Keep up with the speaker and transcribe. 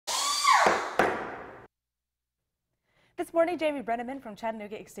This morning, Jamie Brenneman from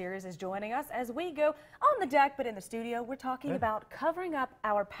Chattanooga Exteriors is joining us as we go on the deck, but in the studio, we're talking about covering up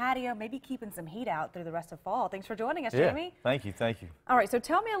our patio, maybe keeping some heat out through the rest of fall. Thanks for joining us, Jamie. Thank you, thank you. All right, so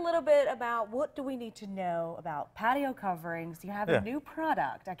tell me a little bit about what do we need to know about patio coverings. You have a new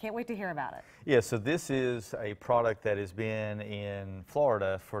product. I can't wait to hear about it. Yeah, so this is a product that has been in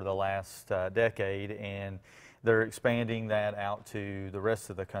Florida for the last decade, and they're expanding that out to the rest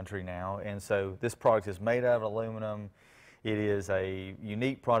of the country now. And so this product is made out of aluminum. It is a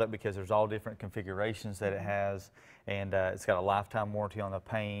unique product because there's all different configurations that it has, and it's got a lifetime warranty on the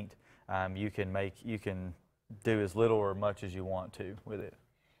paint. You can do as little or much as you want to with it.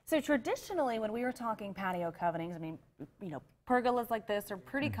 So traditionally, when we were talking patio coverings, I mean, pergolas like this are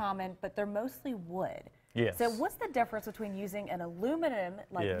pretty common, but they're mostly wood. Yes. So what's the difference between using an aluminum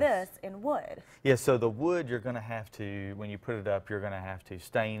like this and wood? Yeah, so the wood, you're going to have to, when you put it up, you're going to have to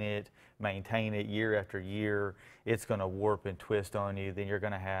stain it, maintain it year after year. It's going to warp and twist on you. Then you're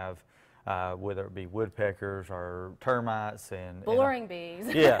going to have, whether it be woodpeckers or termites and boring bees.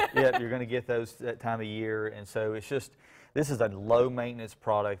 Yeah, you're going to get those that time of year. And so it's just, this is a low maintenance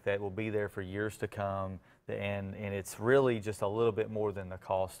product that will be there for years to come. And it's really just a little bit more than the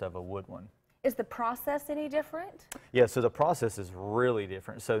cost of a wood one. Is the process any different? Yeah, so the process is really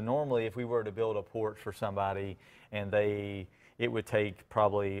different. So normally if we were to build a porch for somebody and it would take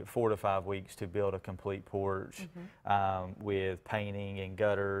probably 4 to 5 weeks to build a complete porch with painting and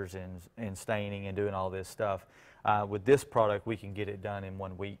gutters and staining and doing all this stuff. With this product, we can get it done in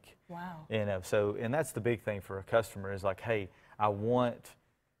 1 week. Wow. And that's the big thing for a customer is like, hey, I want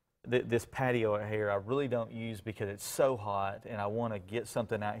this patio out here I really don't use because it's so hot and I want to get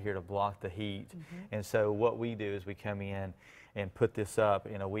something out here to block the heat. And so what we do is we come in and put this up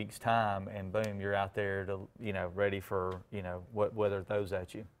in a week's time and boom, you're out there to, ready for, what weather throws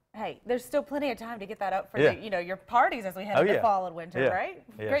at you. Hey, there's still plenty of time to get that up for your parties as we head into fall and winter, right?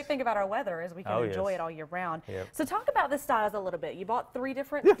 Yes. Great thing about our weather is we can enjoy it all year round. So talk about the styles a little bit. You bought 3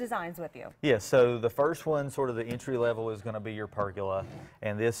 different designs with you. Yeah, so the first one, sort of the entry level, is going to be your pergola,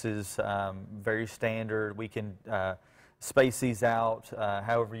 and this is very standard. We can space these out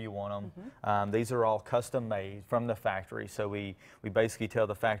however you want them. These are all custom made from the factory, so we basically tell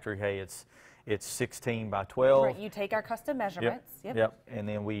the factory, hey, it's 16 by 12. Right, you take our custom measurements. Yep. And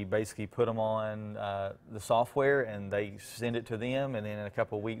then we basically put them on the software and they send it to them, and then in a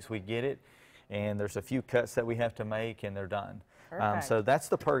couple of weeks we get it. And there's a few cuts that we have to make and they're done. So that's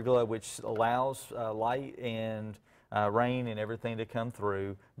the pergola, which allows light and rain and everything to come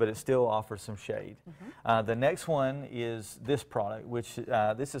through, but it still offers some shade. The next one is this product, which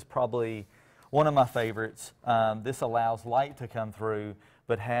this is probably one of my favorites. This allows light to come through,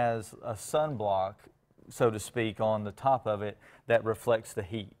 but has a sunblock, so to speak, on the top of it that reflects the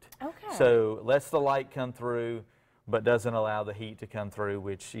heat. Okay. So lets the light come through, but doesn't allow the heat to come through,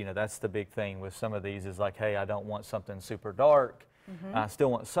 which, that's the big thing with some of these is like, hey, I don't want something super dark. I still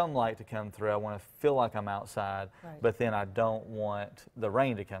want some light to come through. I want to feel like I'm outside, but then I don't want the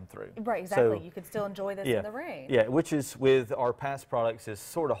rain to come through. Right, exactly. So, you can still enjoy this in the rain. Yeah, which is with our past products is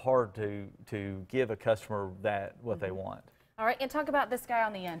sort of hard to give a customer what they want. All right, and talk about this guy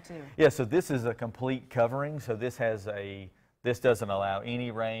on the end too. Yeah, so this is a complete covering. So this doesn't allow any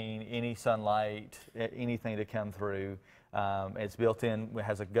rain, any sunlight, anything to come through. It's built in, it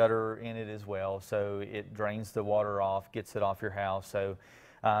has a gutter in it as well, so it drains the water off, gets it off your house. So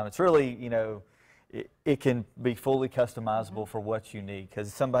it's really, it can be fully customizable for what you need,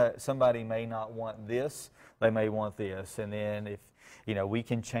 because somebody may not want this, they may want this, and then if, we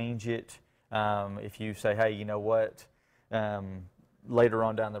can change it. If you say, hey, you know what, later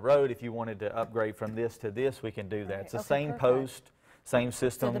on down the road, if you wanted to upgrade from this to this, we can do that. It's the same post, same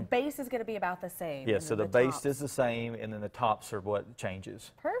system. So the base is going to be about the same. Yeah, so the base is the same, and then the tops are what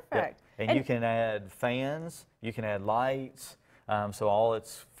changes. Perfect. Yeah. And you can add fans, you can add lights, so all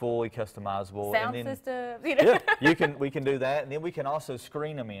it's fully customizable. Sound and then, system. we can do that, and then we can also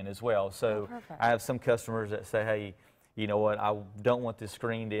screen them in as well. So I have some customers that say, hey, you know what, I don't want this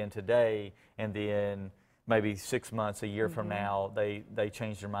screened in today, and then maybe 6 months, a year from now, they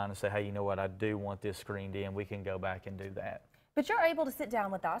change their mind and say, hey, you know what, I do want this screened in. We can go back and do that. But you're able to sit down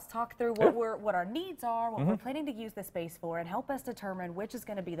with us, talk through what our needs are, what we're planning to use the space for, and help us determine which is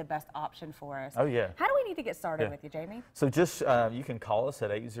going to be the best option for us. Oh, yeah. How do we need to get started with you, Jamie? So just, you can call us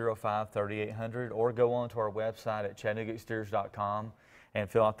at 805-3800 or go on to our website at ChattanoogaExteriors.com and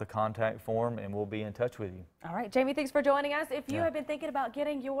fill out the contact form, and we'll be in touch with you. All right, Jamie, thanks for joining us. If you have been thinking about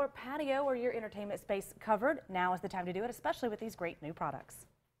getting your patio or your entertainment space covered, now is the time to do it, especially with these great new products.